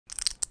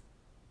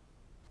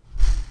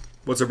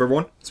What's up,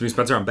 everyone? It's me,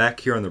 Spencer. I'm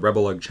back here on the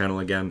RebelLUG channel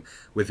again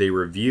with a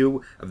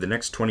review of the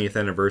next 20th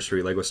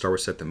anniversary LEGO Star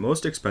Wars set, the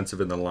most expensive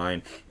in the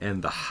line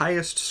and the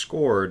highest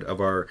scored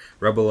of our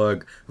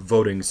RebelLUG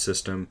voting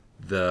system,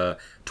 the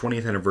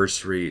 20th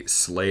anniversary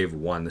Slave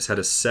 1. This had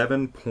a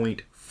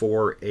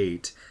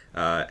 7.48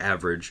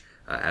 average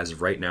as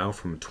of right now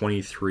from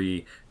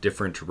 23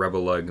 different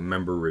RebelLUG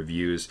member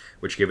reviews,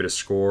 which gave it a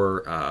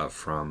score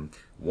from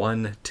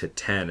 1 to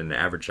 10 and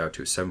averaged out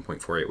to a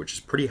 7.48, which is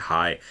pretty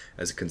high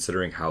as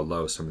considering how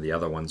low some of the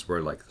other ones were,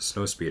 like the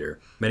Snowspeeder.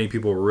 Many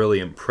people were really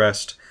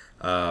impressed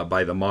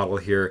by the model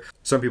here.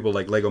 Some people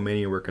like Lego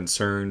Mania were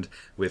concerned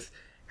with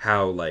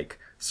how like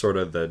sort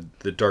of the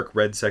dark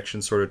red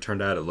section sort of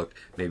turned out. It looked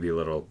maybe a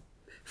little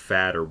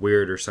fat or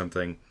weird or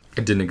something.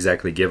 It didn't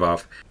exactly give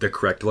off the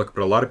correct look,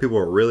 but a lot of people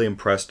were really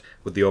impressed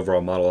with the overall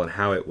model and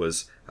how it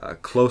was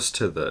close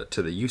to the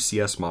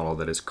UCS model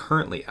that is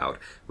currently out,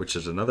 which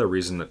is another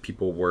reason that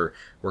people were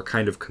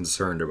kind of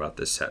concerned about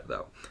this set,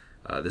 though.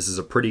 This is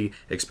a pretty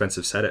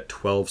expensive set at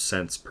 12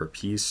 cents per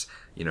piece.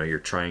 You know, you're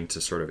trying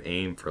to sort of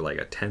aim for like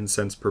a 10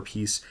 cents per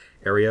piece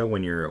area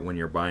when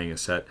you're buying a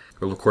set.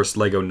 Well, of course,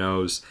 Lego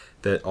knows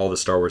that all the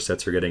Star Wars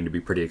sets are getting to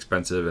be pretty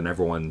expensive, and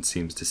everyone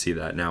seems to see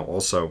that now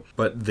also.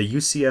 But the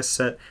UCS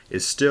set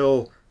is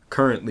still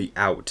currently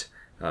out,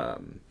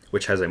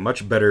 which has a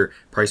much better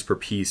price per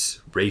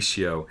piece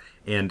ratio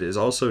and is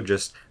also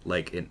just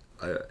like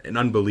an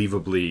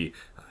unbelievably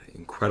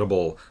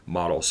incredible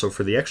model. So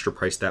for the extra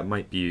price, that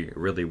might be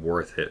really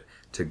worth it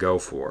to go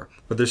for.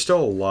 But there's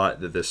still a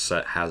lot that this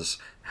set has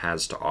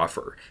to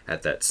offer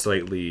at that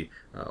slightly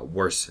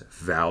worse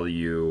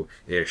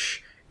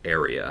value-ish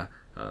area.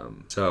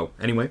 So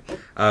anyway,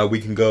 we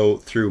can go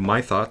through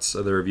my thoughts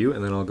of the review,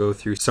 and then I'll go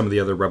through some of the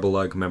other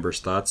RebelLUG members'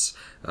 thoughts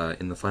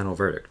in the final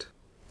verdict.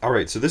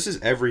 Alright, so this is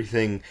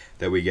everything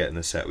that we get in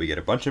the set. We get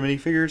a bunch of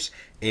minifigures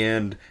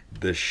and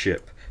the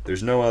ship.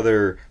 There's no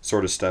other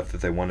sort of stuff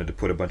that they wanted to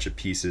put a bunch of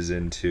pieces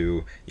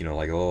into, you know,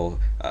 like a little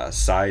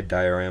side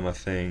diorama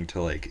thing to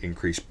like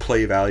increase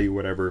play value,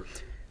 whatever.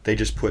 They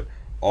just put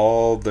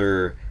all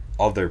their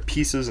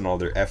pieces and all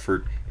their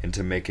effort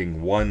into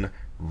making one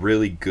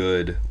really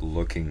good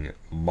looking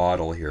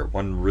model here,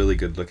 one really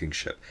good looking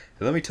ship.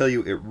 And let me tell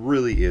you, it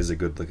really is a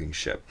good looking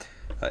ship.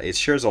 It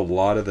shares a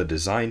lot of the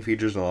design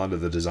features and a lot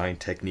of the design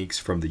techniques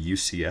from the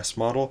UCS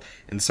model,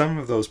 and some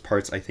of those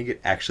parts I think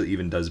it actually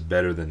even does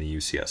better than the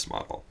UCS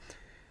model.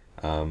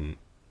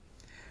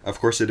 Of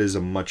course, it is a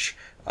much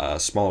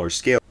smaller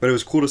scale, but it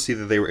was cool to see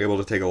that they were able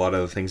to take a lot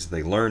of the things that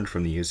they learned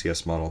from the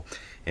UCS model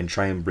and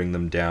try and bring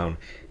them down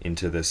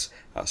into this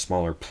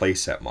smaller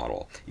playset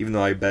model. Even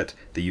though I bet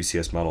the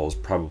UCS model is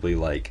probably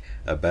like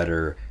a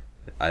better,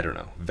 I don't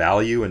know,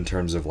 value in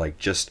terms of like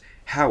just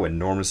how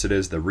enormous it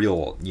is, the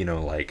real, you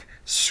know, like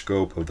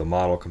scope of the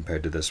model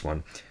compared to this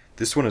one.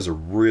 This one is a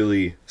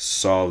really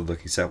solid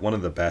looking set, one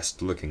of the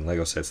best looking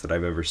Lego sets that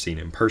I've ever seen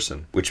in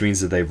person, which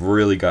means that they've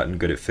really gotten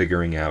good at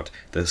figuring out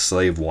the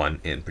Slave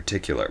one in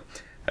particular.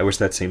 I wish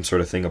that same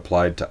sort of thing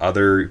applied to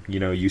other, you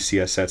know,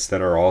 UCS sets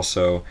that are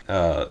also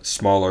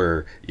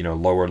smaller, you know,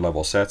 lower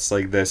level sets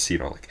like this, you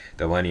know, like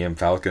the Millennium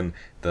Falcon,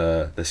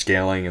 the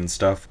scaling and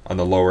stuff on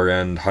the lower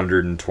end,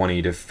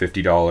 $120 to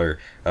 $50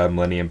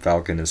 Millennium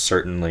Falcon is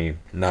certainly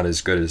not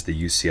as good as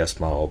the UCS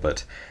model,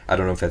 but I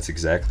don't know if that's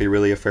exactly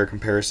really a fair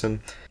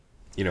comparison.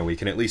 You know, we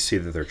can at least see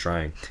that they're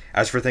trying.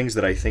 As for things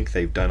that I think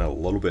they've done a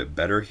little bit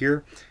better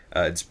here,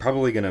 it's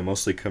probably going to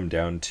mostly come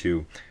down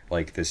to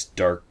like this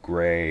dark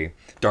red,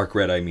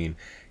 I mean,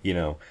 you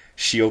know,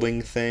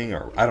 shielding thing,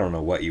 or I don't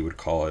know what you would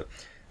call it,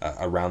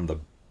 around the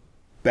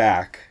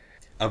back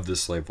of the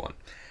Slave one.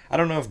 I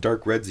don't know if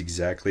dark red's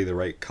exactly the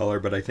right color,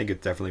 but I think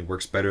it definitely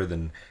works better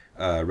than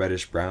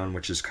reddish brown,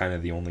 which is kind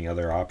of the only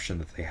other option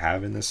that they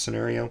have in this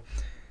scenario.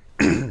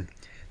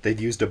 They've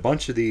used a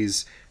bunch of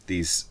these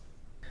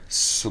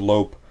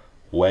slope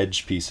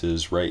wedge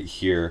pieces right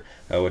here,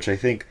 which I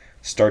think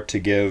start to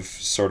give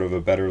sort of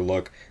a better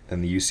look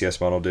than the UCS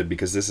model did,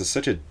 because this is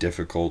such a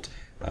difficult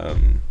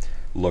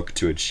look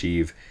to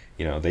achieve.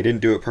 You know, they didn't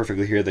do it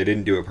perfectly here, they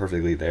didn't do it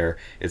perfectly there.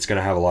 It's going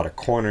to have a lot of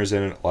corners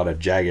in it, a lot of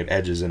jagged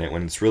edges in it,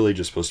 when it's really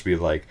just supposed to be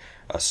like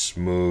a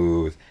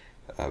smooth,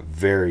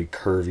 very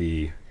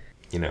curvy,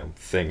 you know,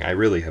 thing. I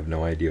really have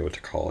no idea what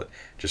to call it,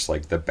 just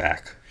like the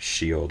back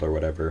shield or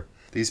whatever.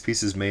 These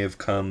pieces may have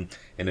come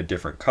in a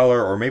different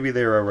color, or maybe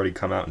they're already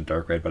come out in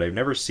dark red, but I've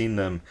never seen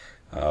them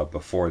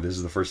before. This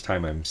is the first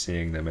time I'm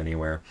seeing them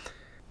anywhere.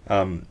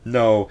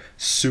 No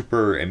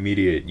super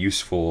immediate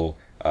useful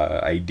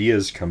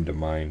ideas come to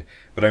mind,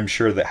 but I'm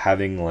sure that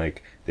having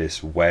like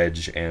this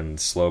wedge and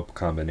slope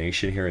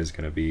combination here is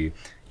going to be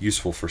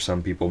useful for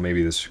some people.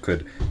 Maybe this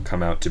could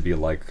come out to be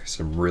like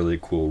some really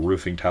cool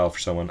roofing tile for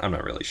someone. I'm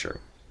not really sure.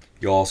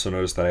 You'll also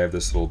notice that I have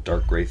this little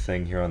dark gray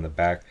thing here on the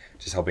back,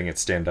 just helping it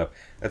stand up.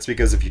 That's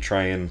because if you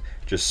try and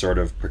just sort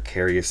of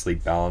precariously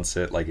balance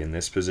it, like in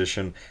this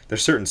position,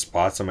 there's certain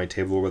spots on my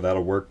table where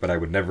that'll work, but I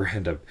would never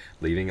end up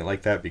leaving it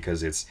like that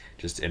because it's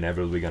just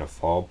inevitably going to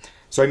fall.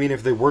 So I mean,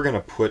 if they were going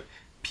to put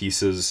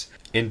pieces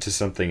into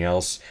something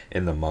else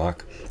in the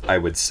mock, I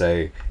would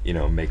say, you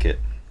know, make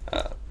it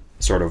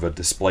sort of a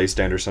display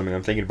stand or something.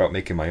 I'm thinking about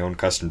making my own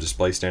custom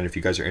display stand. If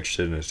you guys are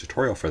interested in a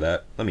tutorial for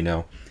that, let me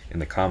know in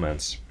the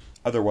comments.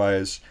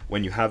 Otherwise,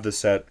 when you have the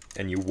set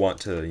and you want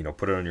to, you know,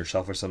 put it on your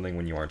shelf or something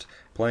when you aren't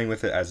playing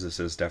with it, as this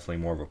is definitely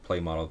more of a play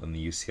model than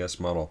the UCS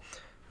model,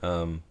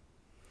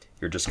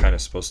 you're just kind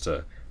of supposed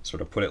to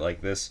sort of put it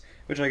like this,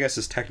 which I guess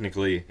is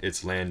technically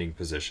its landing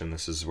position.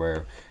 This is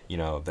where, you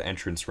know, the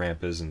entrance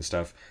ramp is and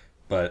stuff,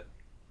 but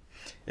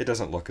it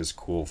doesn't look as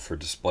cool for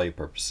display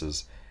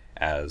purposes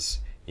as,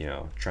 you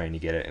know, trying to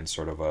get it in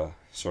sort of a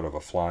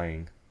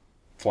flying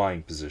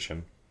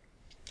position.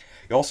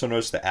 You also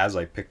notice that as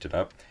I picked it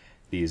up,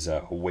 these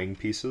wing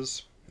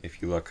pieces,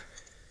 if you look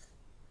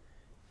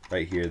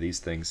right here, these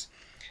things,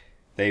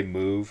 they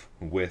move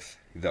with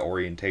the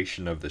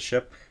orientation of the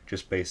ship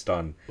just based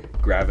on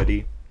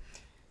gravity.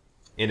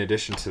 In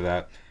addition to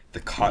that,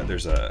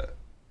 there's a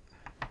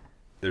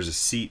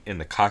seat in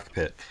the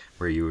cockpit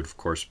where you would of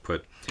course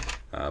put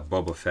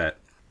Boba Fett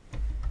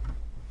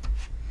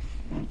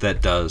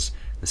that does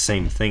the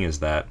same thing as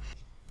that.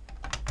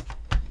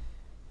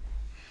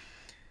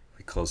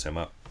 We close him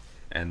up,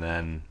 and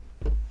then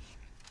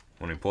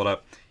when we pull it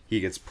up, he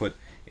gets put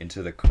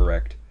into the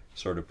correct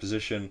sort of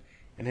position.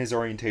 In his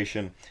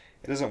orientation,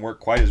 it doesn't work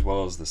quite as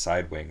well as the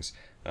side wings.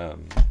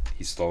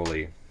 He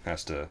slowly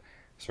has to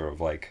sort of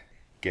like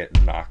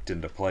get knocked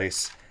into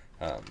place,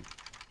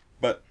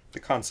 but the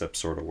concept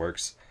sort of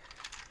works.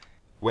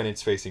 When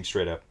it's facing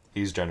straight up,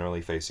 he's generally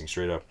facing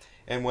straight up,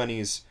 and when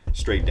he's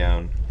straight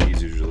down,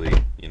 he's usually,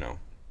 you know,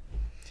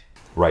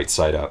 right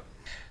side up.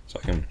 So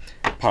I can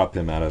pop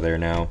him out of there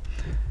now.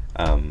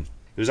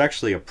 There's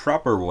actually a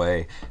proper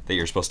way that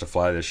you're supposed to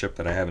fly this ship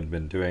that I haven't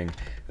been doing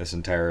this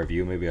entire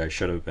review. Maybe I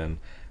should have been,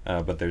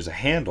 but there's a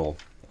handle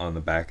on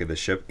the back of the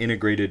ship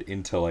integrated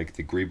into like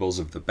the greebles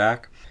of the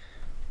back.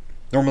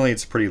 Normally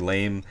it's pretty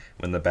lame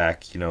when the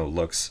back, you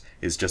know,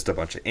 is just a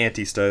bunch of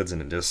anti-studs,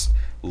 and it just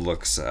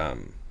looks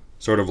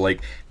sort of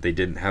like they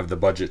didn't have the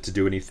budget to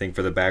do anything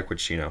for the back,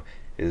 which, you know,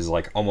 is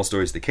like almost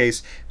always the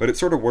case, but it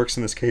sort of works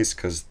in this case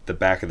because the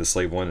back of the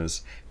Slave 1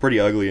 is pretty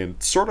ugly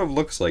and sort of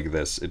looks like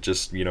this. It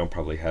just, you know,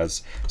 probably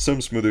has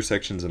some smoother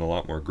sections and a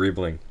lot more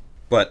greebling.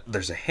 But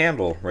there's a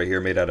handle right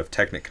here made out of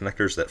Technic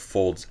connectors that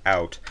folds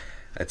out.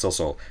 It's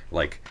also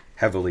like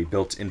heavily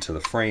built into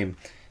the frame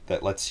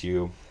that lets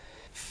you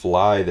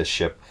fly the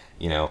ship,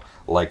 you know,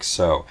 like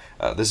so.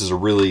 This is a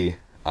really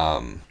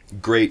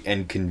great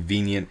and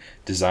convenient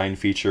design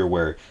feature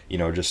where, you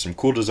know, just some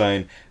cool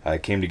design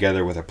came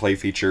together with a play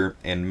feature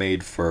and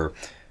made for,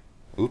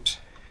 oops,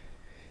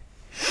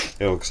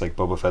 it looks like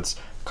Boba Fett's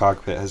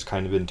cockpit has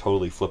kind of been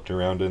totally flipped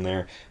around in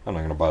there. I'm not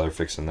going to bother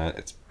fixing that,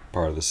 it's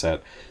part of the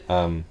set.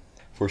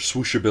 For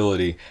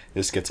swooshability,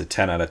 this gets a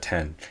 10 out of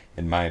 10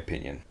 in my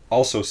opinion.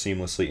 Also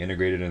seamlessly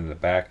integrated into the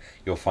back,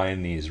 you'll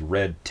find these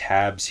red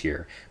tabs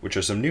here, which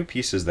are some new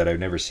pieces that I've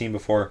never seen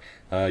before.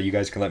 You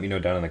guys can let me know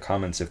down in the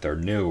comments if they're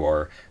new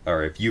or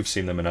if you've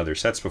seen them in other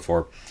sets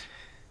before.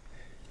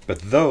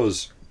 But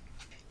those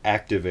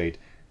activate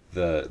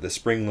the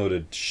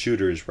spring-loaded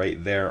shooters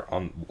right there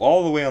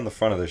all the way on the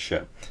front of the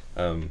ship.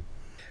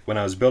 When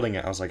I was building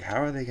it, I was like,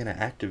 how are they going to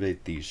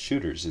activate these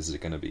shooters? Is it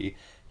going to be...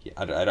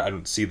 I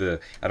don't see the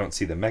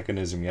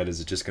mechanism yet.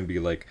 Is it just going to be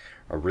like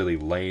a really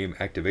lame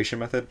activation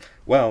method?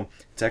 Well,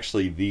 it's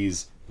actually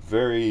these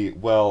very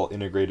well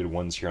integrated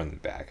ones here on the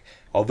back.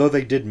 Although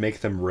they did make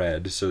them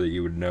red so that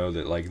you would know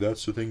that like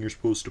that's the thing you're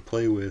supposed to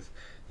play with,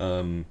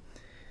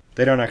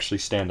 they don't actually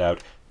stand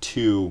out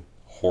too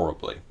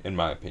horribly in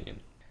my opinion.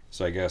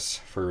 So I guess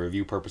for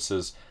review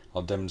purposes,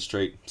 I'll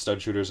demonstrate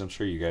stud shooters. I'm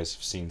sure you guys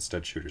have seen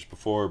stud shooters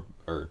before,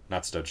 or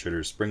not stud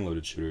shooters,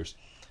 spring-loaded shooters.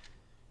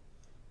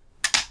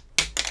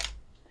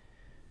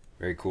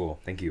 Very cool,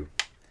 thank you.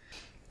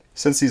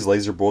 Since these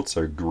laser bolts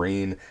are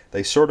green,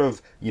 they sort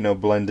of, you know,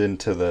 blend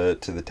into the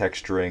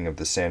texturing of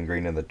the sand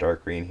green and the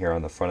dark green here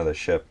on the front of the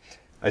ship.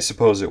 I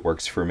suppose it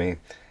works for me,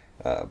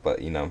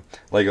 but, you know,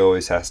 LEGO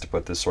always has to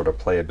put this sort of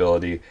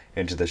playability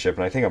into the ship,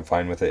 and I think I'm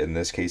fine with it in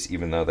this case,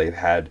 even though they've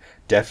had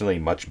definitely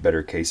much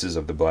better cases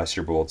of the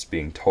blaster bolts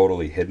being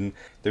totally hidden.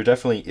 There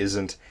definitely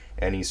isn't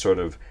any sort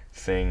of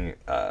thing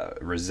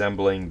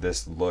resembling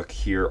this look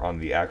here on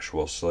the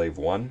actual Slave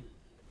 1.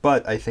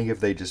 But I think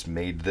if they just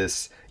made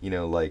this, you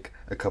know, like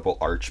a couple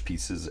arch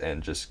pieces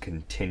and just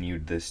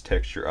continued this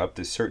texture up,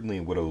 this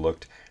certainly would have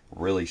looked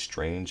really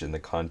strange in the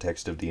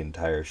context of the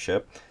entire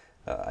ship.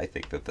 I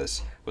think that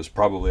this was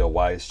probably a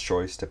wise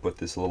choice to put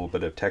this little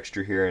bit of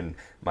texture here, and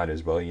might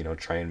as well, you know,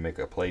 try and make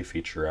a play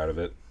feature out of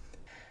it.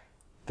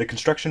 The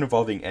construction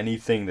involving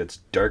anything that's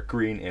dark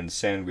green and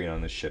sand green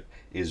on the ship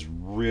is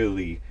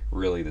really,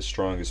 really the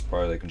strongest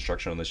part of the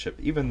construction on the ship.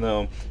 Even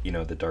though, you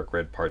know, the dark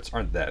red parts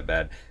aren't that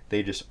bad,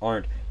 they just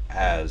aren't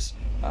as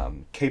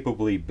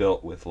capably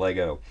built with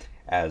LEGO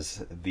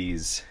as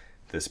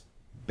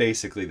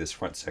basically this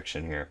front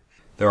section here.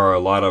 There are a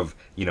lot of,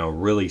 you know,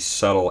 really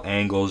subtle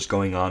angles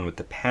going on with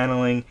the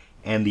paneling,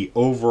 and the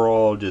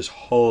overall just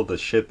hull of the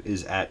ship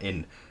is at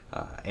an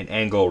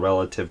angle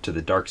relative to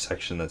the dark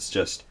section that's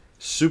just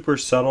super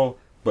subtle,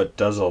 but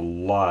does a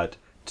lot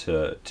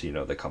to you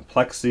know, the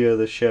complexity of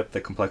the ship,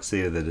 the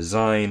complexity of the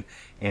design,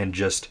 and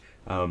just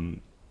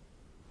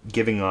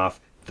giving off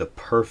the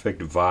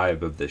perfect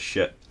vibe of this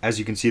ship. As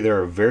you can see,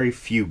 there are very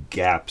few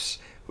gaps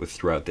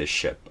throughout this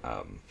ship.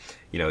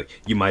 You know,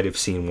 you might have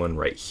seen one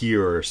right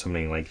here or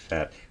something like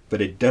that,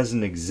 but it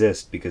doesn't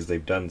exist because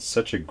they've done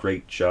such a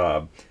great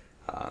job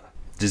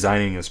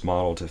designing this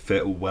model to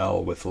fit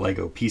well with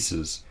Lego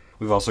pieces.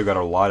 We've also got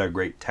a lot of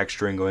great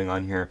texturing going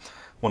on here.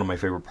 One of my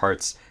favorite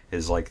parts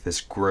is like this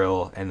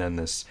grill, and then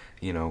this,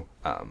 you know,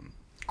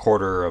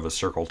 quarter of a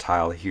circle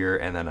tile here,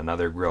 and then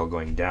another grill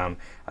going down.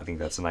 I think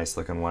that's a nice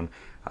looking one.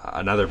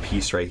 Another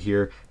piece right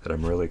here that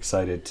I'm really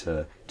excited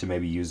to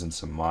maybe use in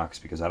some mocks,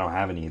 because I don't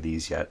have any of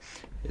these yet,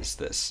 is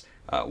this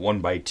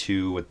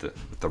 1x2 with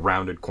the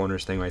rounded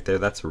corners thing right there.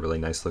 That's a really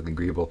nice looking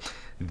greeble.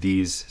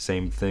 These,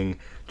 same thing,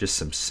 just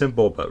some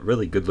simple but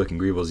really good looking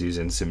greebles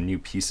using some new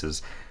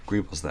pieces.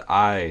 Greebles that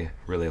I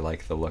really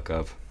like the look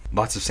of.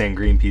 Lots of sand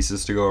green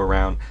pieces to go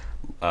around,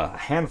 a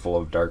handful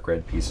of dark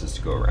red pieces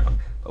to go around.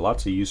 But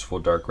lots of useful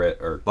dark red,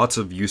 or lots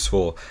of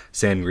useful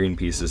sand green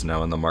pieces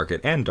now in the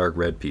market, and dark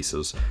red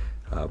pieces.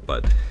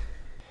 But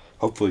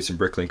hopefully some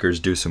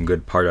bricklinkers do some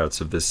good part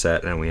outs of this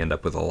set, and we end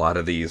up with a lot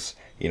of these,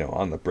 you know,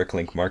 on the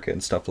bricklink market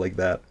and stuff like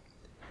that.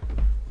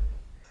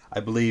 I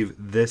believe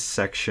this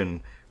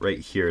section right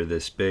here,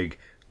 this big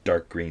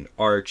dark green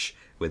arch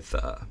with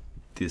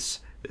this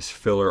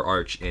filler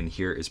arch in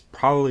here, is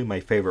probably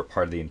my favorite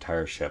part of the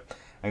entire ship.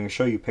 I'm going to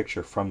show you a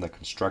picture from the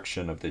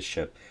construction of this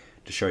ship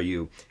to show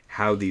you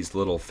how these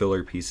little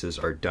filler pieces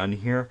are done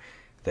here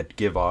that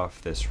give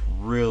off this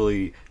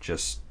really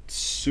just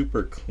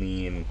super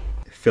clean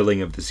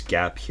filling of this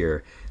gap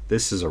here.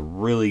 This is a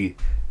really,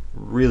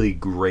 really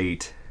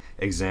great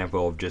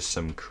example of just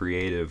some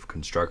creative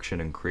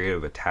construction and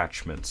creative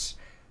attachments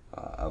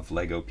of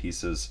Lego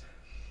pieces.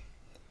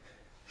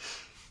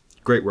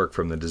 Great work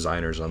from the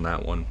designers on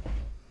that one.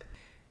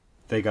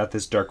 They got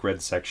this dark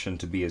red section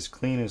to be as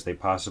clean as they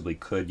possibly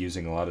could,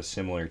 using a lot of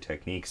similar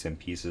techniques and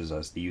pieces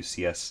as the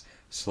UCS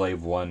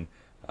Slave 1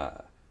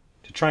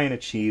 to try and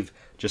achieve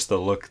just the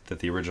look that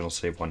the original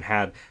Slave 1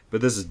 had.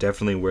 But this is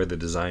definitely where the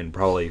design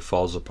probably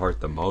falls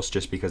apart the most,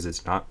 just because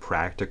it's not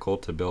practical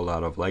to build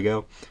out of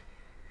Lego.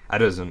 That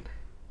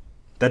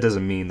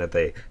doesn't mean that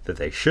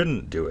they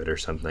shouldn't do it or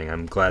something.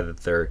 I'm glad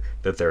that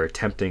they're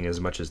attempting as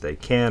much as they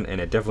can, and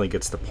it definitely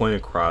gets the point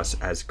across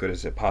as good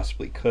as it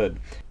possibly could.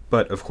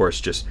 But of course,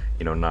 just,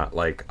 you know, not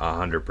like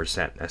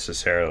 100%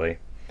 necessarily,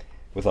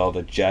 with all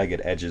the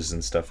jagged edges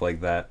and stuff like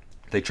that.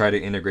 They try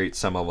to integrate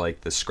some of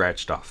like the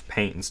scratched off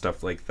paint and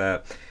stuff like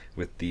that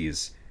with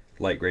these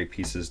light gray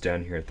pieces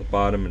down here at the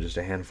bottom, and just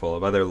a handful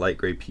of other light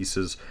gray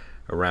pieces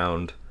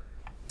around,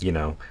 you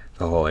know,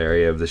 the whole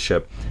area of the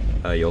ship.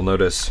 You'll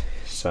notice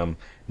some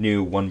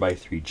new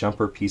 1x3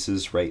 jumper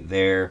pieces right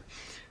there,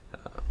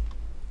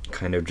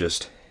 kind of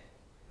just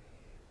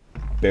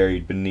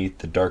buried beneath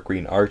the dark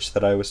green arch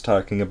that I was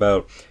talking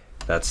about.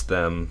 That's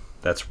them.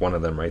 That's one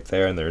of them right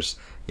there, and there's,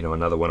 you know,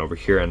 another one over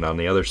here, and on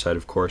the other side,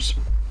 of course,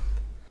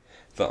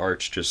 the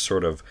arch just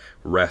sort of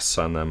rests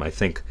on them. I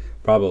think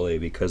probably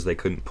because they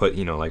couldn't put,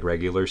 you know, like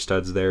regular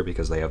studs there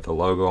because they have the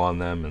logo on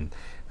them, and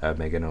that would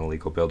make it an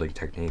illegal building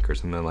technique or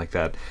something like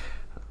that.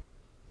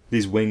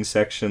 These wing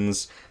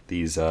sections,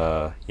 these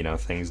you know,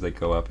 things that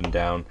go up and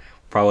down,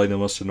 probably the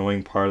most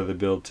annoying part of the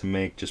build to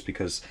make, just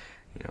because,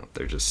 you know,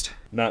 they're just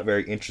not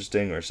very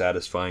interesting or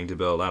satisfying to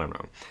build. I don't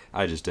know.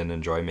 I just didn't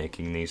enjoy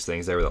making these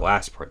things. They were the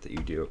last part that you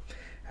do,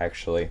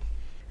 actually.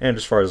 And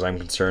as far as I'm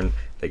concerned,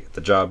 they get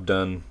the job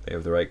done. They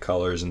have the right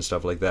colors and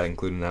stuff like that,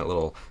 including that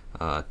little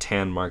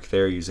tan mark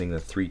there using the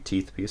 3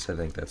 teeth piece. I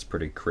think that's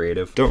pretty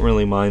creative. Don't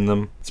really mind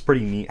them. It's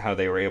pretty neat how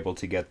they were able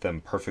to get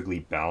them perfectly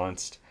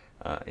balanced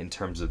in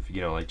terms of,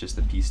 you know, like just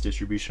the piece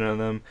distribution of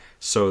them,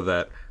 so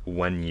that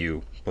when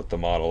you put the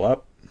model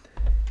up,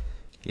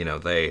 you know,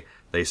 they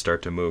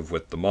start to move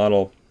with the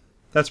model.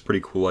 That's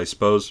pretty cool, I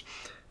suppose.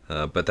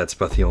 But that's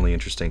about the only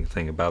interesting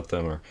thing about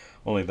them, or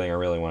only thing I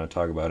really want to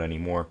talk about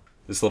anymore.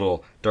 This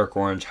little dark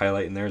orange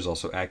highlight in there is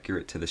also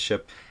accurate to the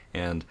ship,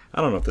 and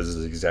I don't know if this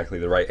is exactly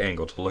the right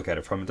angle to look at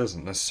it from. It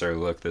doesn't necessarily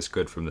look this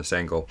good from this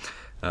angle,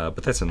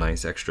 but that's a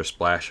nice extra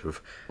splash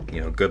of, you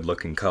know, good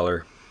looking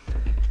color.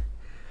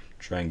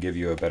 Try and give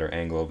you a better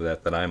angle of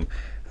that I'm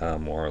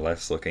more or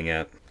less looking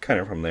at. Kind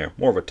of from there.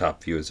 More of a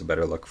top view is a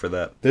better look for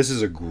that. This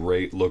is a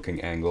great looking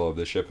angle of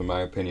the ship, in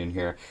my opinion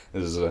here.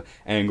 This is an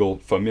angle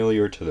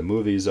familiar to the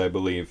movies, I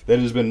believe, that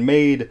has been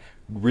made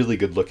really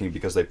good looking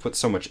because they put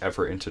so much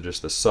effort into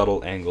just the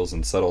subtle angles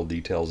and subtle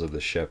details of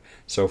the ship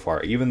so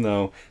far. Even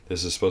though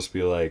this is supposed to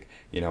be like,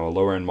 you know, a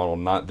lower end model,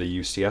 not the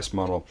UCS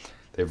model,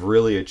 they've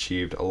really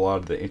achieved a lot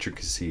of the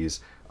intricacies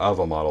of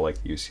a model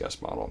like the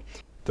UCS model.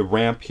 The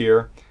ramp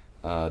here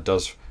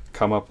does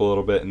come up a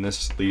little bit, and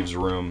this leaves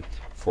room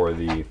for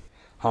the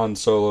Han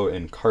Solo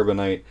in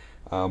carbonite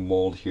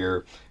mold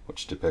here,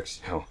 which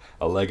depicts, you know,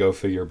 a Lego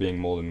figure being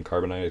molded in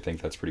carbonite. I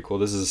think that's pretty cool.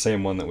 This is the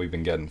same one that we've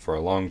been getting for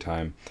a long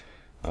time,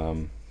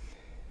 and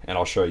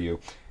I'll show you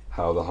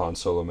how the Han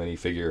Solo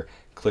minifigure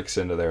clicks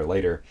into there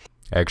later.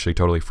 I actually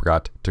totally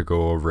forgot to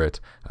go over it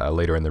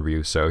later in the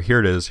review. So here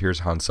it is. Here's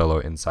Han Solo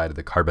inside of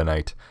the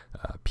carbonite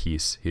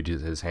piece.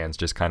 His hands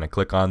just kind of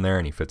click on there,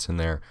 and he fits in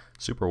there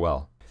super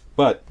well.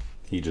 But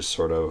he just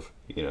sort of,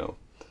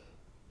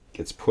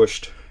 gets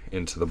pushed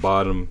into the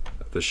bottom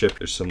of the ship.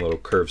 There's some little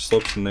curved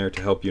slopes in there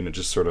to help you, and it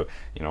just sort of,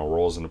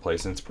 rolls into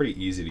place. And it's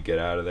pretty easy to get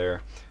out of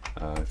there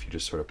if you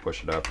just sort of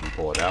push it up and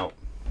pull it out.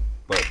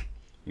 But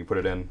you put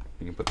it in,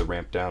 you can put the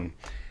ramp down,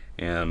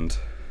 and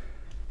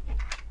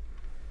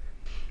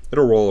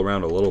it'll roll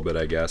around a little bit,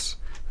 I guess,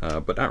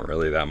 but not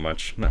really that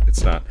much.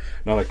 It's not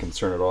a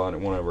concern at all, and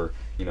it won't ever,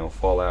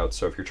 fall out.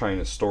 So if you're trying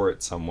to store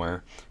it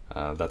somewhere,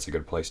 that's a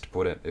good place to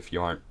put it if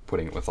you aren't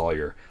putting it with all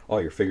your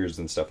figures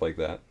and stuff like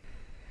that.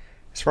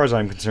 As far as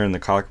I'm concerned, the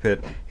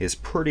cockpit is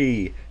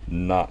pretty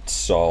not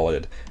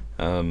solid.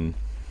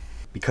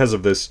 Because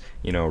of this,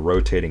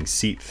 rotating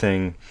seat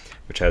thing,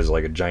 which has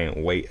like a giant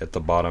weight at the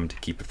bottom to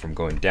keep it from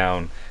going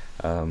down,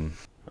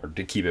 or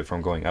to keep it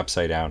from going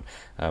upside down.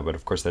 But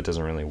of course that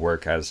doesn't really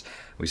work, as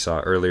we saw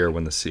earlier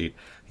when the seat,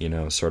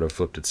 sort of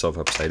flipped itself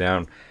upside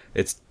down.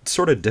 It's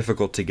sort of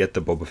difficult to get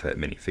the Boba Fett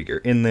minifigure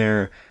in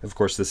there. Of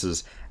course, this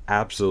is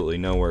absolutely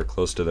nowhere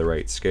close to the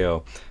right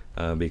scale.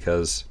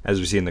 Because as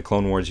we see in the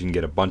Clone Wars, you can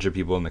get a bunch of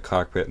people in the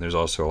cockpit, and there's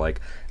also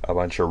like a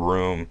bunch of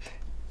room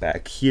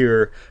back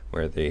here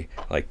where they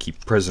like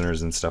keep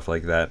prisoners and stuff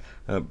like that.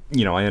 I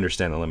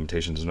understand the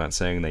limitations. I'm not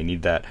saying they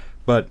need that,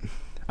 but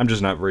I'm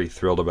just not very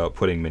thrilled about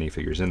putting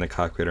minifigures in the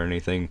cockpit or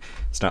anything.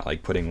 It's not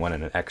like putting one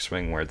in an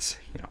X-Wing where it's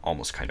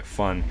almost kind of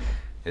fun.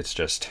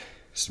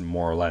 It's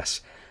more or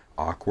less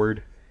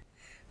awkward.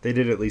 They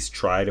did at least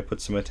try to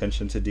put some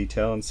attention to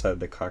detail inside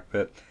the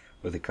cockpit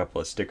with a couple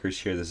of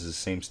stickers here. This is the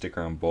same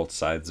sticker on both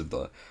sides of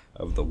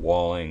the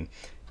walling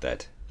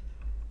that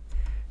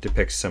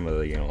depicts some of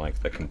the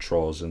like the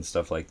controls and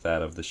stuff like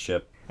that of the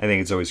ship. I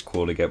think it's always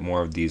cool to get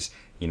more of these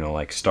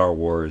like Star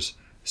Wars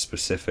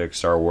specific,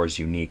 Star Wars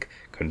unique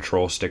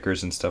control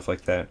stickers and stuff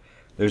like that.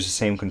 There's the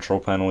same control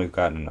panel we've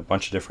got in a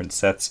bunch of different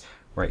sets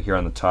right here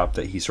on the top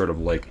that he sort of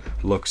like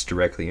looks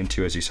directly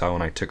into, as you saw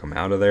when I took him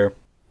out of there.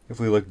 If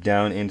we look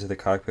down into the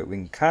cockpit, we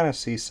can kind of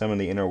see some of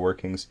the inner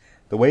workings.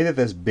 The way that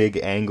this big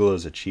angle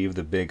is achieved,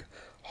 the big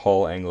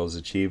hull angle is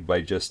achieved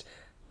by just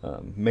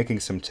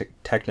making some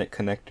Technic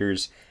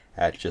connectors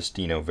at just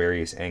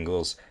various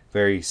angles,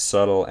 very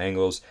subtle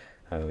angles.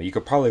 You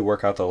could probably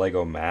work out the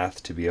Lego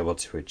math to be able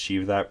to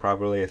achieve that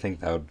properly. I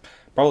think that would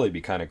probably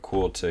be kind of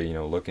cool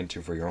to look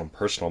into for your own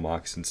personal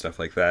mocks and stuff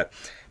like that,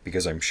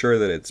 because I'm sure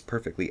that it's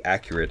perfectly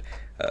accurate,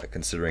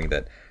 considering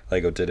that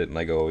Lego did it, and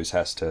Lego always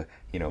has to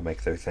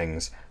make their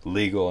things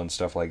legal and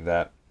stuff like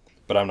that.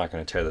 But I'm not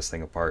going to tear this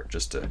thing apart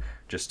just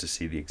to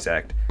see the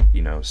exact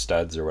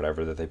studs or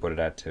whatever that they put it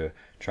at, to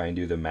try and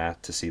do the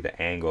math to see the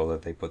angle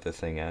that they put the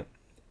thing at.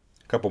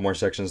 A couple more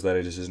sections that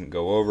I just didn't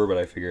go over, but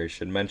I figure I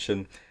should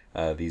mention.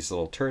 These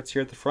little turrets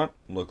here at the front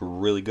look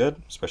really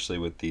good, especially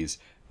with these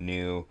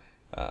new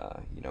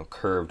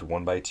curved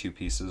 1x2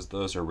 pieces.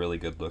 Those are really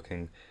good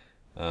looking.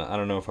 I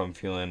don't know if I'm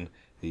feeling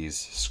these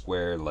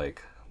square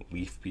like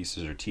leaf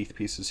pieces or teeth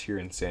pieces here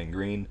in sand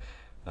green,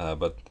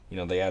 but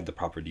they add the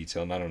proper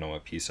detail, and I don't know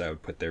what piece I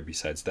would put there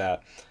besides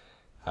that.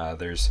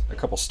 There's a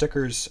couple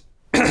stickers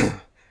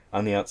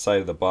on the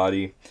outside of the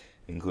body,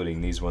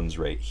 including these ones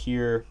right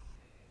here,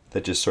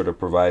 that just sort of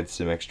provide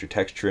some extra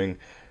texturing.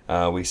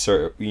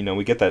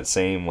 We get that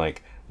same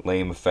like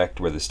lame effect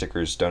where the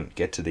stickers don't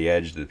get to the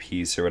edge of the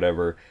piece or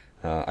whatever.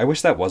 I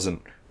wish that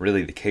wasn't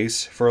really the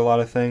case for a lot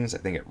of things. I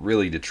think it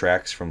really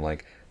detracts from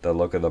like the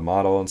look of the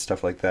model and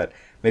stuff like that.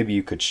 Maybe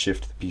you could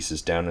shift the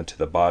pieces down into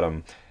the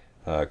bottom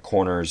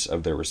corners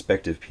of their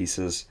respective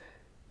pieces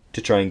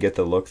to try and get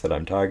the look that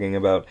I'm talking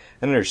about.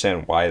 And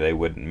understand why they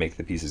wouldn't make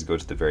the pieces go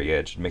to the very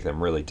edge. It'd make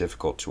them really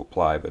difficult to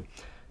apply, but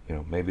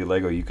maybe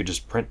Lego, you could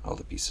just print all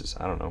the pieces.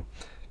 I don't know.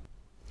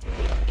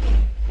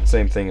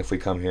 Same thing if we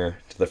come here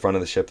to the front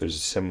of the ship. There's a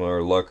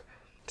similar look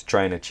to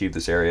try and achieve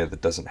this area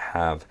that doesn't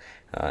have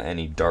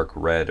any dark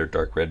red or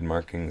dark red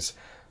markings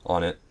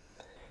on it.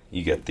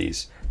 You get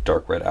these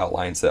dark red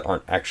outlines that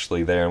aren't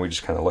actually there, and we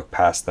just kind of look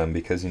past them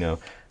because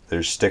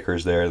there's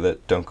stickers there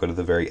that don't go to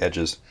the very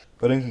edges.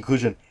 But in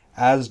conclusion,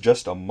 as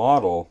just a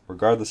model,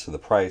 regardless of the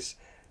price,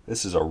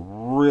 this is a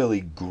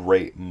really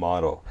great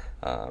model.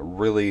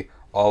 Really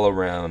all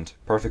around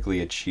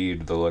perfectly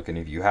achieved the look. And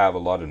if you have a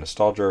lot of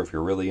nostalgia, or if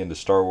you're really into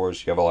Star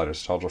Wars, you have a lot of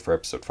nostalgia for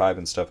Episode 5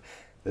 and stuff,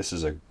 this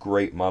is a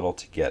great model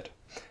to get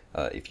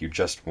if you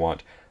just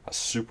want a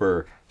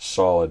super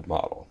solid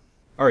model.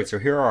 Alright, so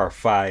here are our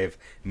 5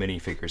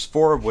 minifigures,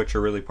 4 of which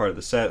are really part of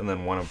the set, and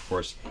then one, of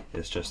course,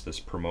 is just this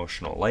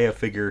promotional Leia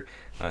figure.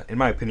 In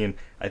my opinion,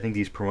 I think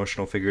these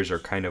promotional figures are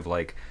kind of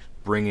like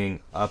bringing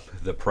up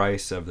the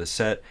price of the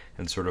set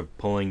and sort of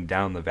pulling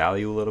down the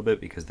value a little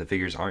bit, because the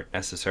figures aren't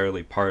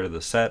necessarily part of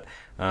the set.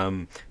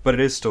 But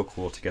it is still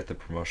cool to get the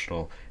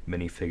promotional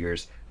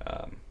minifigures.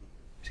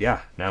 So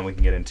yeah, now we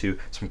can get into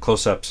some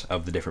close-ups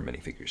of the different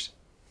minifigures.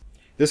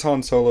 This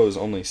Han Solo is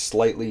only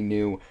slightly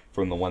new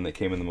from the one that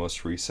came in the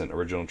most recent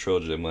original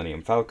trilogy of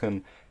Millennium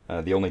Falcon.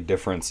 The only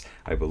difference,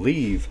 I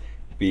believe,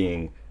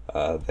 being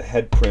the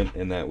head print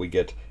in that we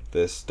get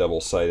this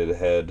double-sided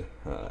head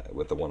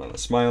with the one on the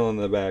smile on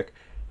the back,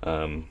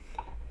 and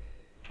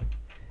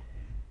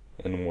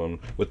one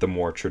with the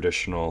more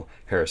traditional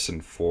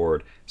Harrison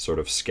Ford sort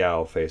of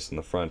scowl face in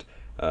the front.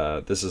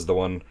 This is the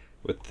one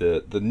with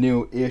the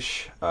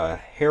new-ish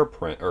hair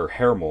print or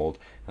hair mold,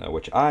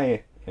 which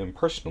I am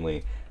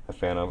personally a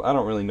fan of. I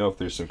don't really know if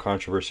there's some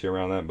controversy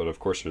around that, but of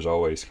course there's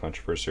always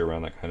controversy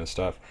around that kind of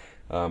stuff.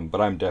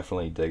 But I'm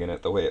definitely digging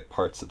it. The way it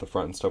parts at the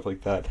front and stuff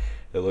like that,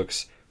 it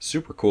looks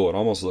super cool. It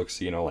almost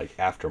looks, you know, like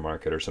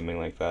aftermarket or something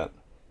like that.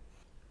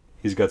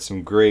 He's got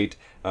some great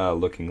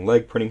looking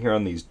leg printing here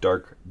on these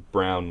dark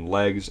brown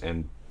legs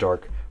and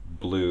dark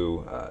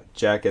blue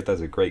jacket.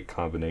 That's a great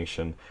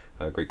combination.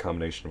 Great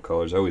combination of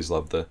colors. I always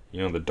love the,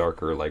 you know, the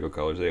darker Lego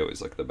colors. They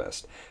always look the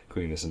best.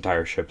 Including this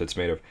entire ship that's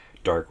made of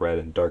dark red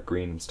and dark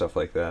green and stuff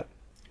like that.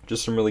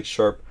 Just some really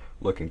sharp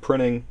looking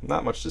printing.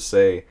 Not much to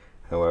say,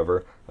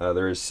 however.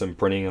 There is some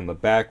printing on the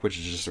back, which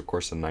is just, of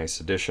course, a nice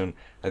addition.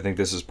 I think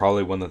this is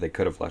probably one that they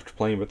could have left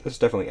plain, but this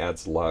definitely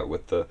adds a lot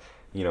with the,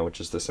 you know,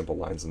 just the simple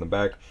lines in the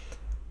back.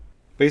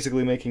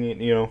 Basically making it,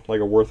 you know,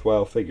 like a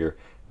worthwhile figure.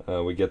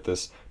 We get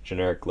this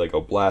generic Lego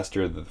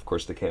blaster that, of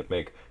course, they can't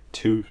make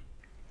too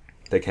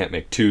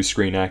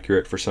screen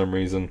accurate for some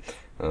reason,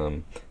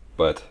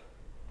 but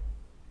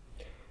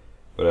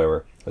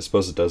whatever. I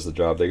suppose it does the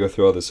job. They go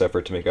through all this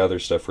effort to make other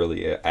stuff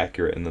really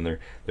accurate, and then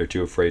they're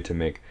too afraid to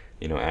make,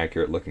 you know,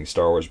 accurate looking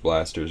Star Wars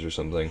blasters or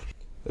something.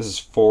 This is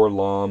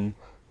Forlom,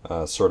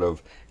 sort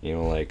of, you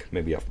know, like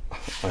maybe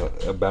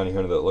a bounty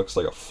hunter that looks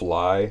like a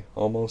fly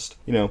almost.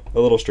 You know, a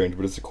little strange,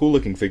 but it's a cool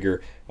looking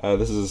figure.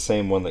 This is the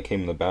same one that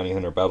came in the bounty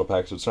hunter battle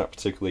pack, so it's not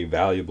particularly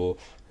valuable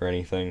or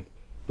anything.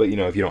 But you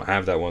know, if you don't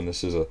have that one,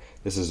 this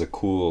is a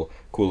cool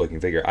looking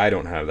figure. I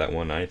don't have that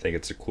one. I think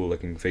it's a cool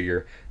looking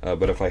figure.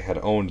 But if I had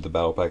owned the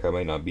battle pack, I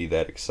might not be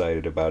that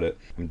excited about it.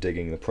 I'm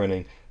digging the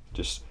printing.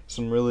 Just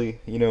some really,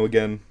 you know,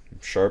 again,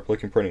 sharp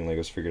looking printing.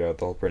 Lego's figured out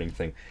the whole printing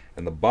thing.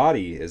 And the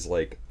body is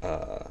like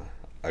a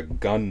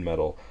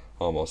gunmetal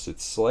almost.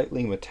 It's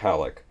slightly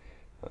metallic.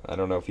 I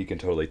don't know if you can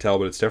totally tell,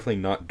 but it's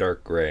definitely not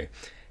dark gray.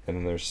 And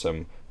then there's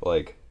some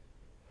like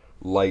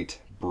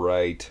light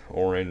bright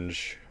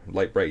orange,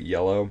 light bright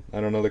yellow,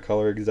 I don't know the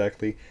color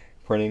exactly,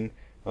 printing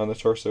on the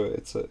torso.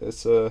 It's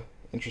a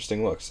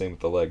interesting look. Same with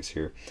the legs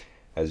here,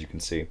 as you can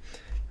see.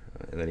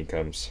 And then he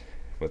comes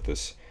with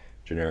this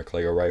generic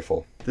Lego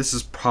rifle. This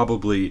is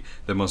probably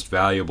the most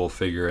valuable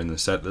figure in the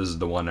set. This is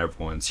the one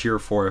everyone's here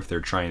for if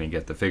they're trying to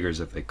get the figures,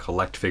 if they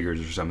collect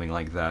figures or something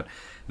like that.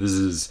 This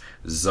is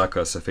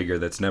Zuckuss, a figure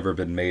that's never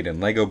been made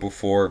in Lego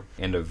before,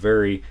 and a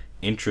very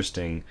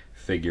interesting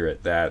figure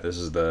at that. This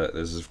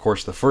is of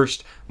course the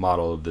first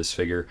model of this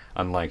figure,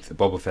 unlike the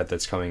Boba Fett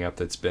that's coming up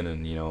that's been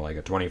in, you know, like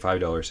a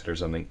 $25 set or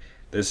something.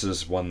 This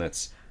is one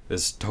that's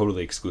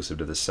totally exclusive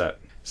to the set.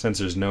 Since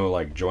there's no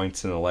like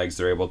joints in the legs,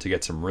 they're able to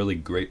get some really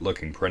great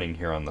looking printing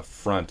here on the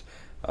front,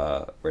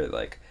 where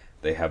like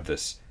they have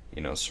this,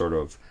 you know, sort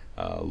of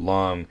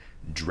long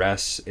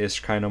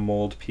dress-ish kind of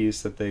mold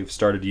piece that they've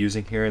started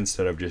using here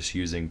instead of just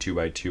using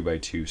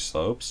 2x2x2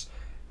 slopes.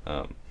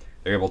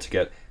 They're able to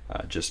get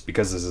just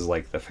because this is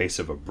like the face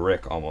of a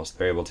brick almost,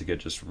 they're able to get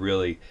just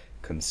really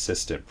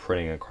consistent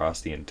printing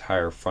across the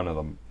entire front of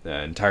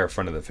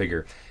the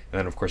figure. And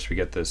then of course we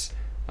get this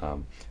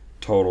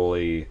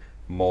totally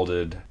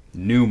molded,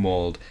 new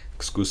mold,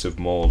 exclusive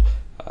mold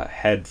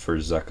head for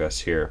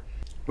Zuckuss here,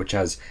 which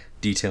has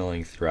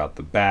detailing throughout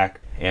the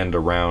back and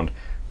around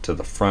to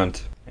the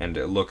front, and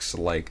it looks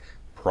like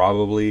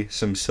probably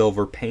some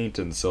silver paint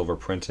and silver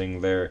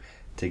printing there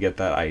to get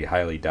that. I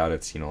highly doubt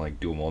it's, you know, like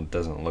dual mold.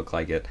 Doesn't look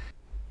like it.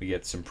 We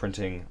get some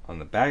printing on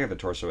the back of the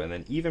torso, and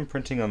then even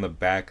printing on the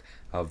back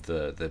of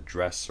the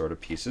dress sort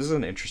of piece. This is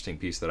an interesting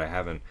piece that I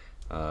haven't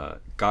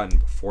gotten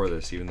before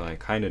this, even though I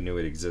kind of knew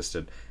it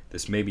existed.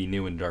 This may be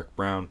new in dark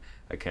brown.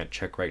 I can't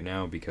check right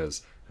now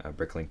because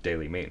Bricklink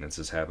daily maintenance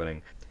is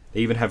happening. They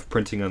even have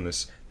printing on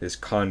this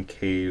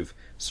concave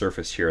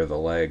surface here of the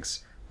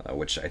legs,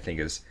 which I think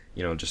is,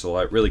 you know, just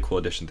a really cool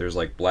addition. There's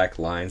like black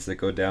lines that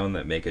go down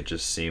that make it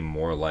just seem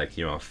more like,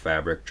 you know, a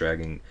fabric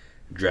dragging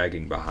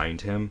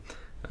behind him.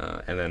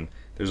 And then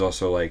there's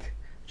also like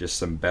just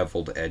some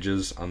beveled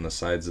edges on the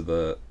sides of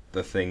the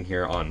thing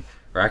here on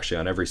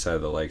every side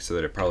of the leg, so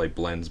that it probably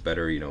blends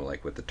better, you know,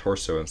 like with the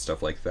torso and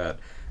stuff like that,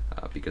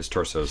 because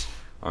torsos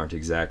aren't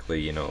exactly,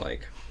 you know,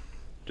 like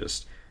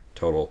just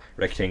total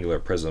rectangular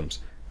prisms.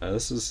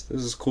 This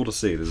is cool to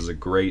see. This is a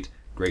great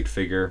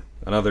figure.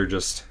 Another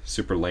just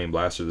super lame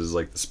blaster. This is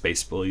like the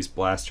Space Police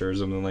blaster or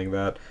something like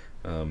that.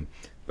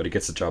 But it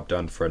gets the job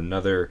done for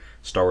another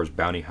Star Wars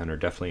bounty hunter.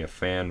 Definitely a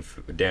fan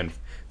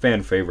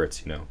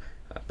favorites. You know,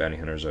 bounty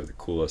hunters are the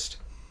coolest.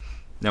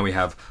 Now we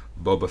have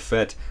Boba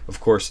Fett, of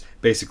course,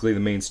 basically the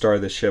main star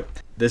of the ship.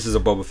 This is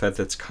a Boba Fett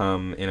that's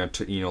come in a,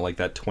 you know, like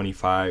that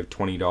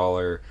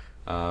 $20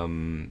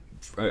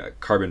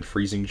 carbon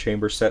freezing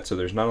chamber set, so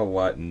there's not a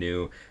lot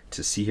new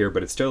to see here,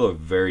 but it's still a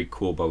very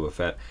cool Boba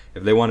Fett.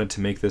 If they wanted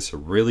to make this a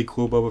really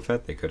cool Boba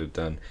Fett, they could have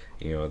done,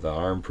 you know, the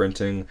arm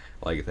printing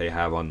like they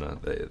have on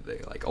the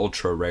like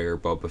ultra rare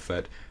Boba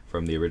Fett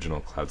from the original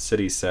Cloud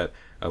City set,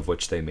 of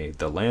which they made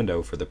the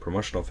Lando for the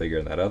promotional figure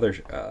in that other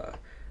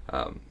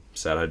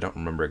set. I don't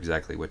remember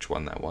exactly which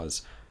one that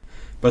was.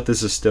 But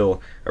this is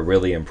still a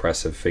really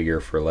impressive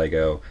figure for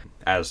LEGO,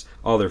 as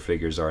all their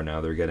figures are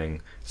now. They're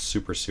getting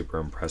super, super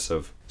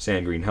impressive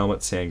sand green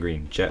helmet, sand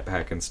green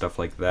jetpack, and stuff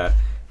like that.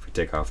 If we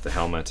take off the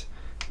helmet,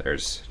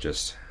 there's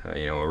just,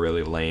 a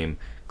really lame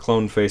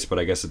clone face, but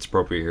I guess it's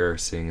appropriate here,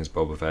 seeing as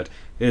Boba Fett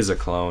is a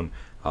clone.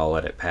 I'll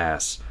let it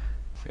pass.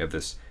 We have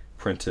this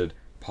printed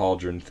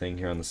pauldron thing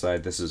here on the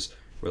side. This is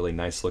really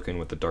nice looking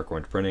with the dark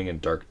orange printing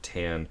and dark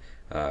tan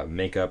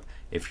makeup.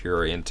 If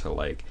you're into,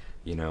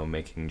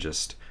 making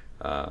just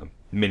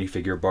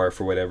minifigure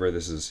barf or whatever,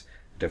 this is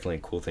definitely a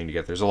cool thing to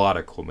get. There's a lot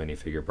of cool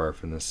minifigure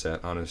barf in this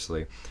set,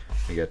 honestly.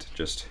 We get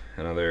just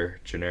another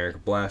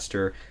generic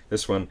blaster.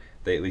 This one,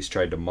 they at least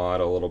tried to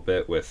mod a little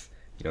bit with,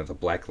 the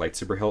black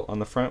lightsaber hilt on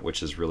the front,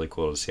 which is really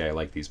cool to see. I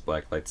like these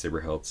black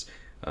lightsaber hilts.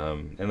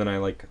 And then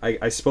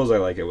I suppose I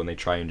like it when they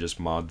try and just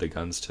mod the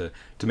guns to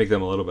make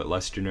them a little bit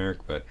less generic,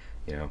 but,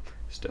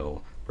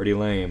 still pretty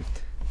lame.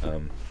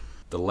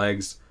 The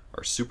legs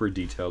are super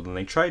detailed, and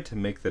they tried to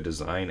make the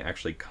design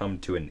actually come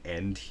to an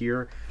end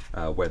here,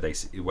 where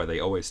they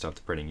always stop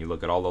the printing. You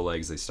look at all the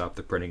legs, they stop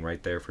the printing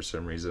right there for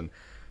some reason.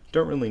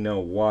 Don't really know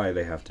why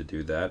they have to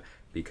do that,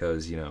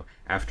 because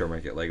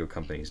aftermarket LEGO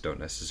companies don't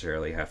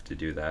necessarily have to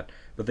do that.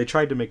 But they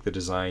tried to make the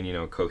design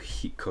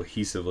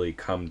cohesively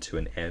come to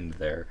an end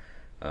there,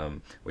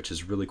 which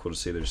is really cool to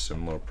see. There's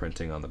some little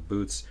printing on the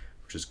boots,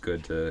 which is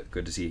good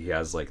to see. He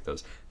has like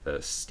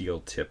the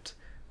steel tipped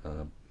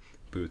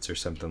boots or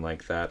something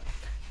like that.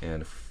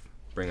 And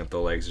bring up the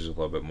legs, there's a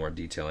little bit more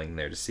detailing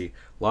there to see.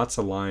 Lots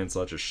of lines,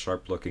 lots of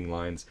sharp looking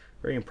lines.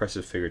 Very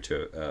impressive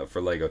figure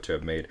for LEGO to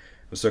have made.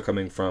 I'm still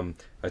coming from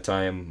a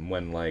time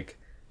when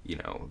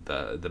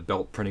the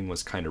belt printing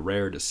was kind of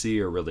rare to see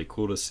or really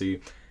cool to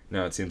see.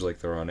 Now it seems like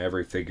they're on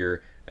every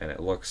figure, and it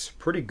looks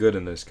pretty good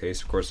in this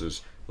case. Of course,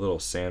 there's little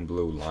sand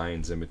blue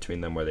lines in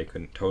between them where they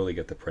couldn't totally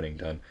get the printing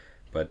done,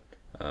 but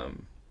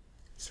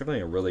it's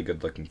definitely a really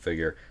good looking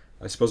figure.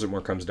 I suppose it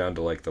more comes down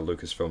to the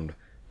Lucasfilm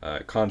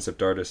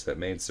concept artist that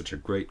made such a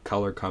great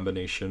color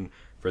combination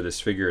for this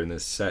figure and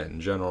this set in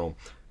general,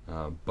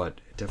 but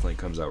it definitely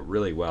comes out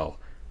really well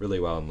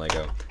in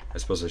LEGO. I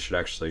suppose I should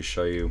actually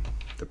show you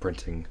the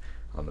printing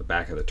on the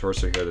back of the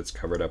torso here that's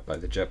covered up by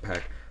the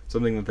jetpack,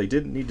 something that they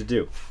didn't need to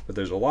do, but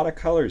there's a lot of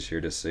colors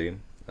here to see.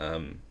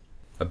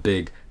 A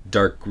big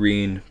dark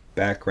green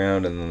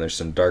background, and then there's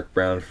some dark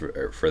brown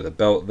for the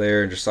belt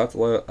there, and just lots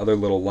of other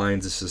little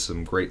lines. This is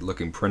some great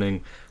looking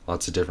printing,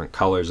 lots of different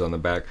colors on the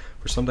back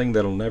for something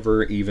that'll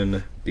never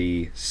even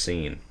be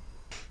seen.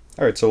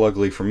 Alright, so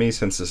luckily for me,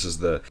 since this is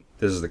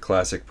the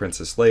classic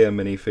Princess Leia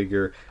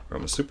minifigure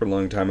from a super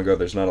long time ago,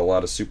 there's not a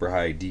lot of super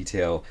high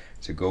detail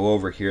to go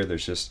over here.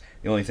 There's just,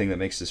 the only thing that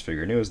makes this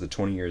figure new is the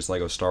 20 years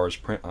LEGO Star Wars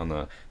print on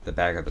the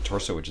back of the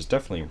torso, which is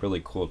definitely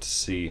really cool to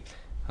see.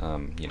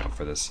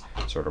 For this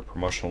sort of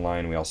promotional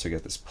line. We also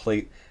get this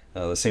plate,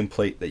 the same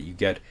plate that you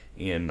get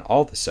in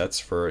all the sets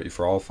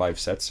for all 5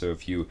 sets. So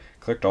if you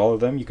collect all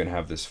of them, you can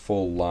have this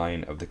full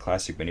line of the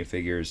classic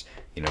minifigures,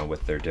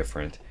 with their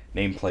different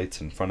nameplates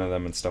in front of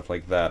them and stuff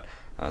like that.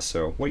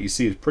 So what you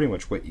see is pretty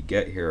much what you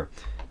get here.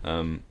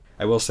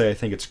 I will say I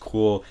think it's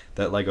cool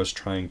that LEGO's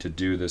trying to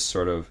do this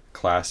sort of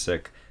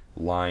classic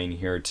line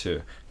here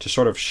to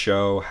sort of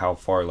show how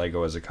far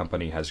LEGO as a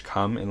company has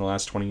come in the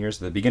last 20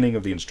 years. At the beginning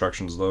of the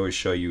instructions, they'll always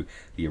show you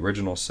the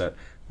original set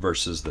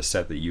versus the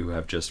set that you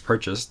have just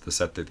purchased, the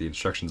set that the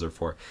instructions are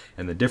for,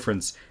 and the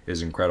difference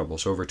is incredible.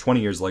 So over 20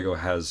 years, LEGO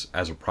has,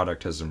 as a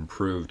product, has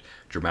improved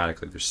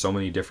dramatically. There's so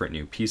many different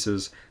new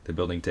pieces. The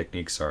building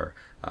techniques are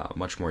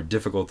much more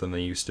difficult than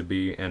they used to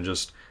be, and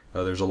just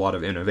there's a lot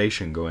of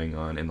innovation going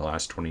on in the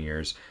last 20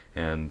 years,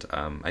 and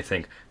I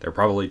think they're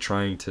probably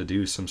trying to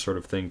do some sort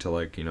of thing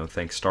to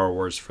thank Star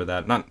Wars for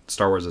that. Not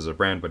Star Wars as a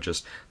brand, but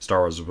just Star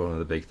Wars was one of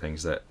the big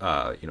things that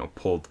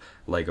pulled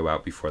LEGO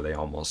out before they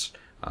almost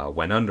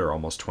went under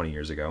almost 20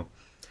 years ago.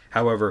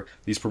 However,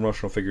 these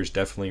promotional figures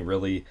definitely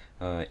really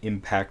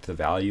impact the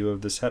value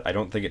of the set. I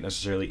don't think it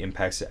necessarily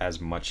impacts it as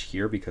much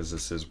here because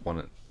this is one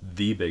of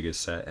the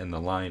biggest set in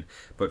the line.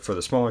 But for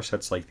the smaller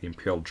sets like the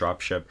Imperial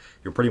Dropship,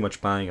 you're pretty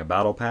much buying a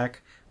battle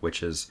pack,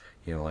 which is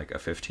like a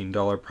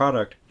 $15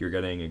 product. You're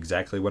getting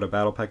exactly what a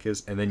battle pack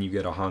is, and then you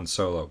get a Han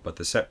Solo. But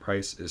the set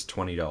price is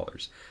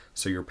 $20,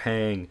 so you're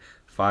paying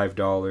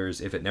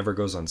 $5 if it never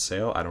goes on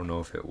sale. I don't know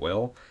if it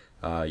will.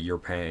 You're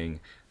paying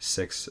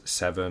 $6,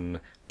 $7,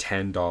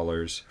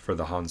 $10 for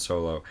the Han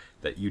Solo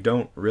that you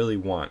don't really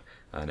want,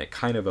 and it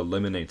kind of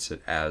eliminates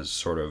it as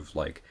sort of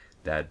like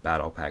that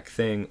battle pack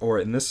thing.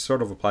 And this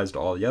sort of applies to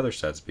all the other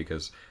sets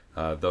because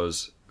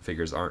those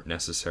figures aren't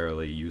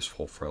necessarily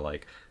useful for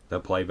like the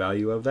play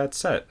value of that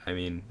set. I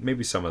mean,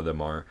 maybe some of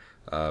them are,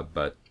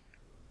 but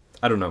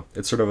I don't know.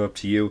 It's sort of up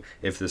to you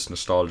if this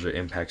nostalgia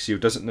impacts you.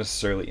 It doesn't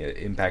necessarily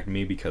impact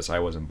me because I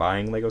wasn't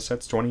buying LEGO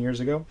sets 20 years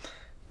ago,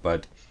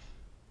 but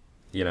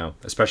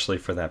especially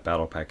for that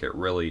battle pack, it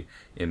really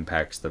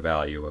impacts the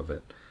value of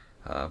it.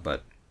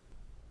 But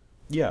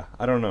yeah,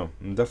 I don't know.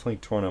 I'm definitely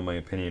torn on my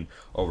opinion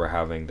over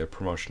having the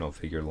promotional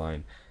figure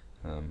line.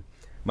 Um,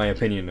 my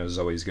opinion is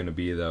always going to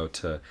be, though,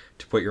 to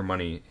put your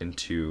money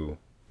into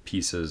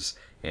pieces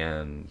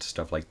and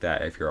stuff like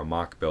that. If you're a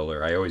mock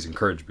builder, I always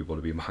encourage people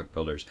to be mock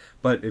builders.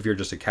 But if you're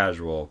just a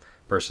casual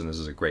person, this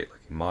is a great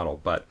looking model.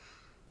 But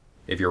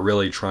if you're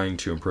really trying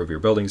to improve your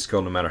building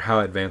skill, no matter how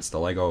advanced the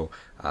Lego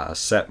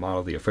set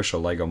model, the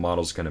official Lego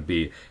model is going to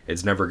be,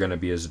 it's never going to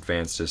be as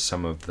advanced as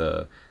some of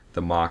the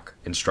mock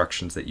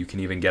instructions that you can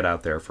even get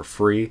out there for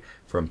free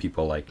from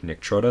people like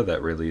Nick Trota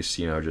that release,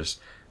 just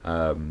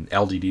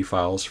LDD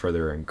files for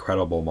their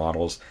incredible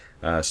models,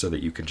 so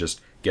that you can just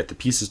get the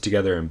pieces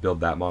together and build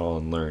that model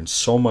and learn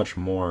so much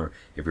more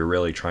if you're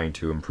really trying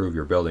to improve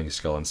your building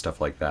skill and stuff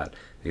like that,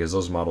 because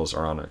those models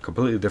are on a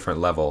completely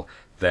different level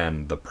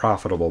than the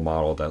profitable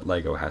model that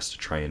Lego has to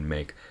try and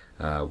make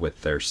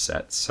with their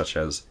sets, such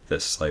as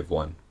this Slave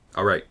 1.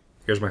 Alright,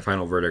 here's my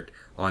final verdict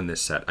on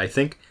this set. I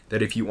think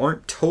that if you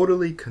aren't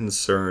totally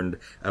concerned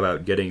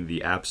about getting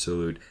the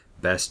absolute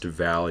best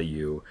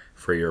value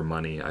for your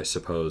money, I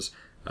suppose,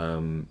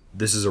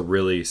 this is a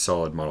really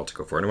solid model to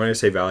go for. And when I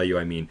say value,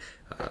 I mean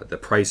the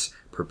price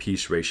per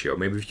piece ratio.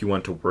 Maybe if you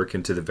want to work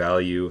into the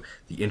value,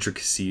 the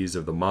intricacies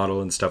of the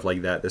model and stuff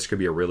like that, this could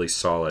be a really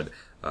solid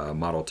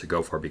model to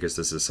go for, because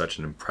this is such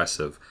an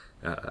impressive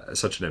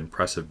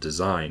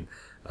design.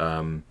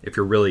 If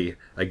you're really,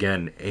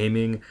 again,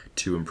 aiming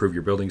to improve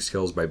your building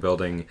skills by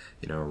building,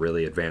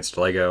 really advanced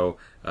Lego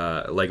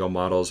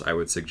models, I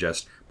would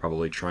suggest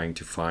probably trying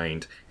to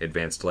find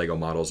advanced Lego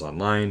models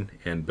online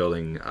and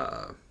building,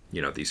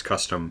 these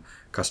custom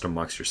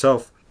mocks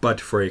yourself. But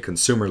for a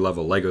consumer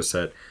level Lego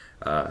set,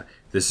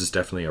 this is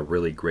definitely a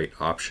really great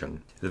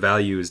option. The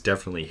value is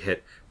definitely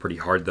hit pretty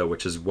hard though,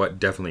 which is what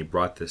definitely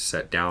brought this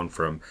set down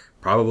from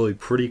probably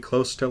pretty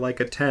close to like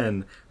a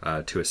 10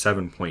 to a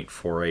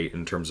 7.48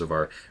 in terms of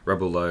our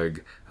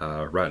RebelLUG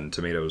Rotten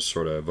Tomatoes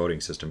sort of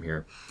voting system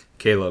here.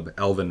 Caleb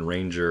Elvin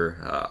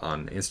Ranger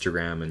on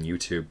Instagram and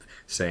YouTube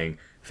saying,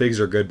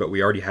 figs are good, but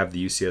we already have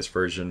the UCS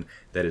version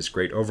that is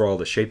great. Overall,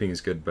 the shaping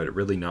is good, but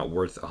really not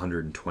worth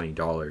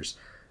 $120.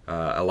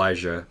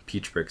 Elijah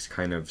Peachbricks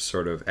kind of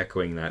sort of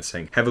echoing that,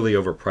 saying heavily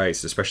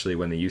overpriced, especially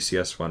when the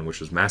UCS one, which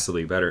was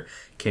massively better,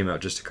 came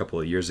out just a couple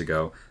of years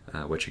ago,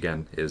 which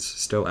again is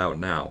still out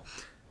now,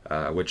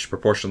 which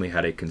proportionally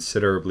had a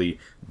considerably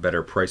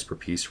better price per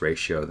piece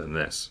ratio than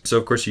this. So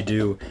of course you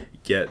do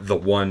get the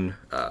one,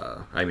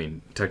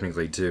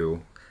 technically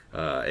two,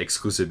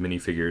 exclusive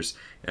minifigures,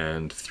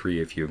 and 3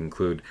 if you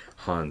include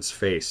Han's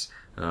face.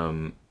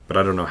 But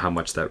I don't know how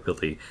much that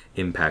really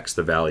impacts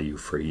the value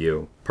for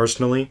you.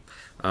 Personally,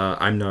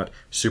 I'm not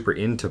super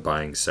into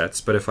buying sets,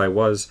 but if I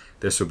was,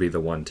 this would be the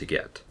one to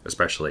get,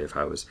 especially if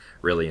I was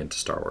really into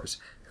Star Wars,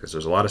 because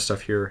there's a lot of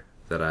stuff here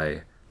that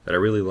I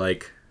really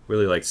like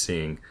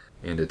seeing,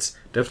 and it's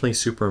definitely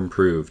super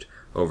improved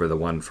over the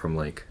one from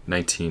like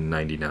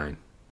 1999.